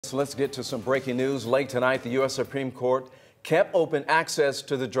So let's get to some breaking news. Late tonight, the U.S. Supreme Court kept open access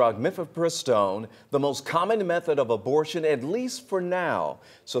to the drug mifepristone, the most common method of abortion, at least for now.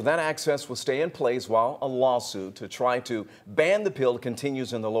 So that access will stay in place while a lawsuit to try to ban the pill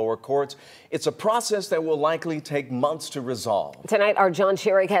continues in the lower courts. It's a process that will likely take months to resolve. Tonight, our John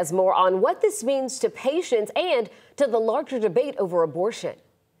Sherrick has more on what this means to patients and to the larger debate over abortion.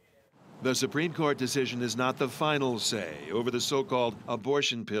 The Supreme Court decision is not the final say over the so-called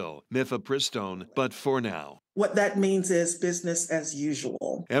abortion pill, mifepristone, but for now. What that means is business as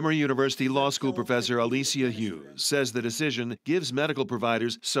usual. Emory University Law School professor Alicia Hughes says the decision gives medical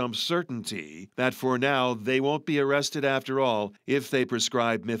providers some certainty that for now they won't be arrested after all if they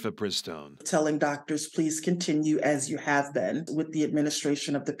prescribe mifepristone. Telling doctors, please continue as you have been with the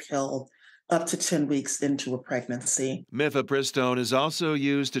administration of the pill up to 10 weeks into a pregnancy. Mifepristone is also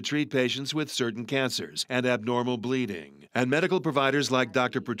used to treat patients with certain cancers and abnormal bleeding. And medical providers like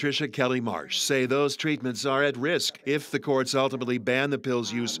Dr. Patricia Kelly Marsh say those treatments are at risk if the courts ultimately ban the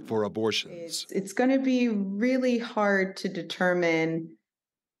pill's use for abortions. It's going to be really hard to determine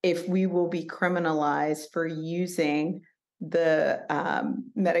if we will be criminalized for using the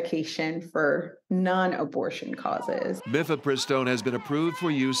medication for non-abortion causes. Mifepristone has been approved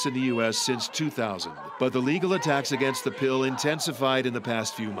for use in the U.S. since 2000, but the legal attacks against the pill intensified in the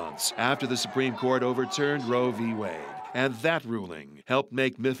past few months after the Supreme Court overturned Roe v. Wade. And that ruling helped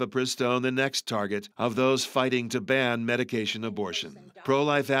make mifepristone the next target of those fighting to ban medication abortion.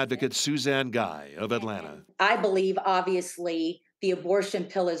 Pro-life advocate Suzanne Guy of Atlanta. I believe, obviously, the abortion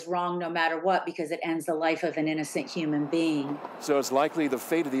pill is wrong no matter what because it ends the life of an innocent human being. So it's likely the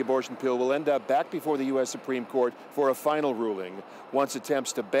fate of the abortion pill will end up back before the U.S. Supreme Court for a final ruling once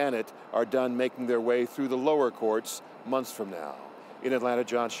attempts to ban it are done making their way through the lower courts months from now. In Atlanta,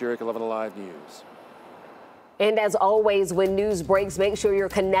 John Sherrick, 11 Alive News. And as always, when news breaks, make sure you're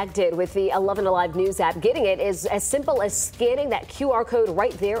connected with the 11 Alive News app. Getting it is as simple as scanning that QR code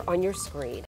right there on your screen.